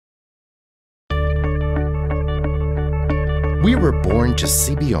We were born to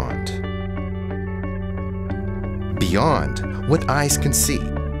see beyond. Beyond what eyes can see.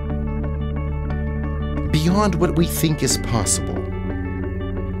 Beyond what we think is possible.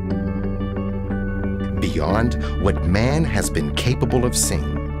 Beyond what man has been capable of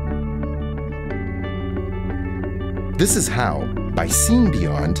seeing. This is how, by seeing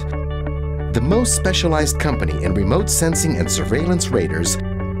beyond, the most specialized company in remote sensing and surveillance radars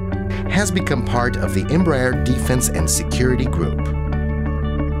has become part of the Embraer Defense and Security Group.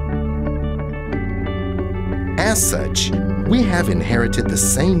 As such, we have inherited the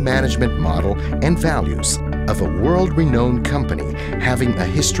same management model and values of a world-renowned company having a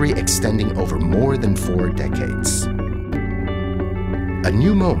history extending over more than 4 decades. A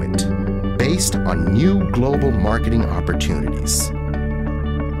new moment based on new global marketing opportunities.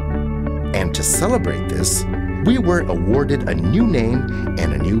 And to celebrate this, we were awarded a new name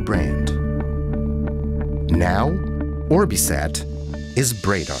and a new brand. Now, Orbisat is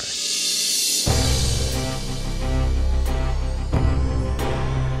Bradar.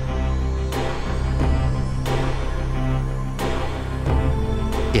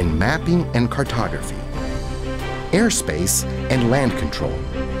 In mapping and cartography, airspace and land control,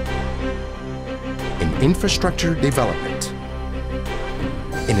 in infrastructure development,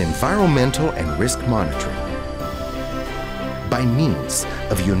 in environmental and risk monitoring. By means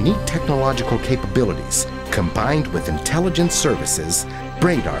of unique technological capabilities combined with intelligence services,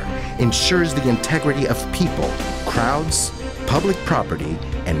 Bradar ensures the integrity of people, crowds, public property,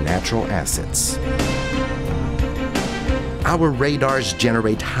 and natural assets. Our radars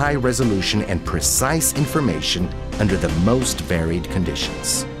generate high-resolution and precise information under the most varied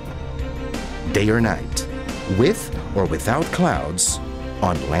conditions. Day or night, with or without clouds,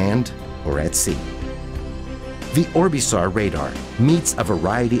 on land or at sea. The Orbisat radar meets a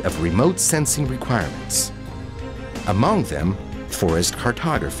variety of remote sensing requirements. Among them, forest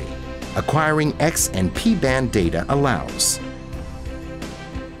cartography. Acquiring X and P band data allows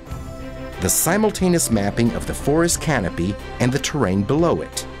the simultaneous mapping of the forest canopy and the terrain below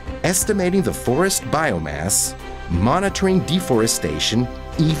it, estimating the forest biomass, monitoring deforestation,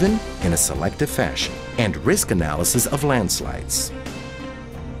 even in a selective fashion, and risk analysis of landslides.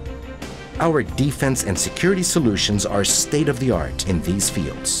 Our defense and security solutions are state-of-the-art in these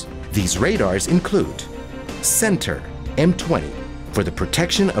fields. These radars include Center M20 for the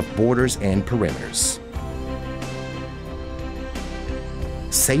protection of borders and perimeters,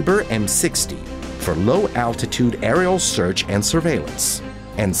 Sabre M60 for low-altitude aerial search and surveillance,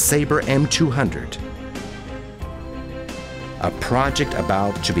 and Sabre M200, a project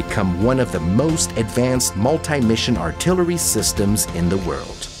about to become one of the most advanced multi-mission artillery systems in the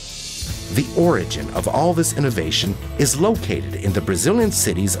world. The origin of all this innovation is located in the Brazilian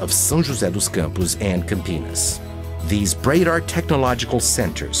cities of São José dos Campos and Campinas. These Bradar technological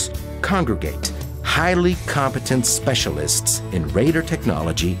centers congregate highly competent specialists in radar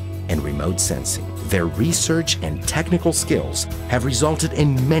technology and remote sensing. Their research and technical skills have resulted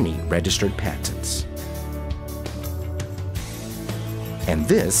in many registered patents. And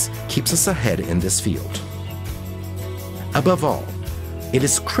this keeps us ahead in this field. Above all, it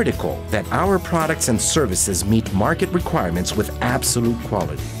is critical that our products and services meet market requirements with absolute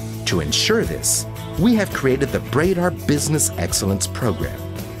quality. To ensure this, we have created the Bradar Business Excellence Program.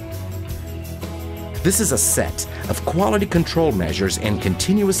 This is a set of quality control measures and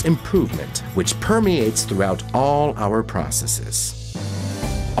continuous improvement which permeates throughout all our processes.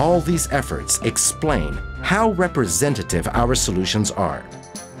 All these efforts explain how representative our solutions are,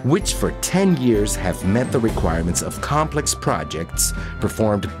 which for 10 years have met the requirements of complex projects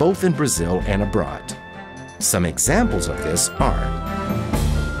performed both in Brazil and abroad. Some examples of this are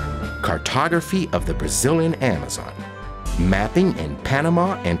cartography of the Brazilian Amazon, mapping in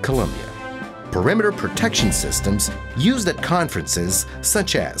Panama and Colombia, perimeter protection systems used at conferences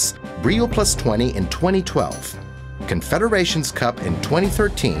such as Rio +20 in 2012, Confederations Cup in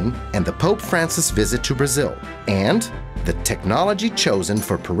 2013, and the Pope Francis visit to Brazil, and the technology chosen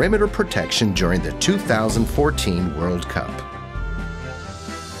for perimeter protection during the 2014 World Cup.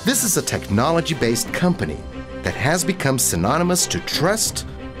 This is a technology-based company that has become synonymous to trust,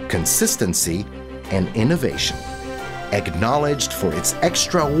 consistency, and innovation, acknowledged for its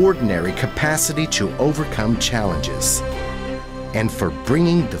extraordinary capacity to overcome challenges, and for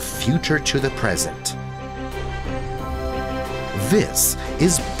bringing the future to the present. This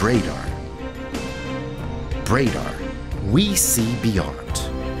is Bradar. Bradar, we see beyond.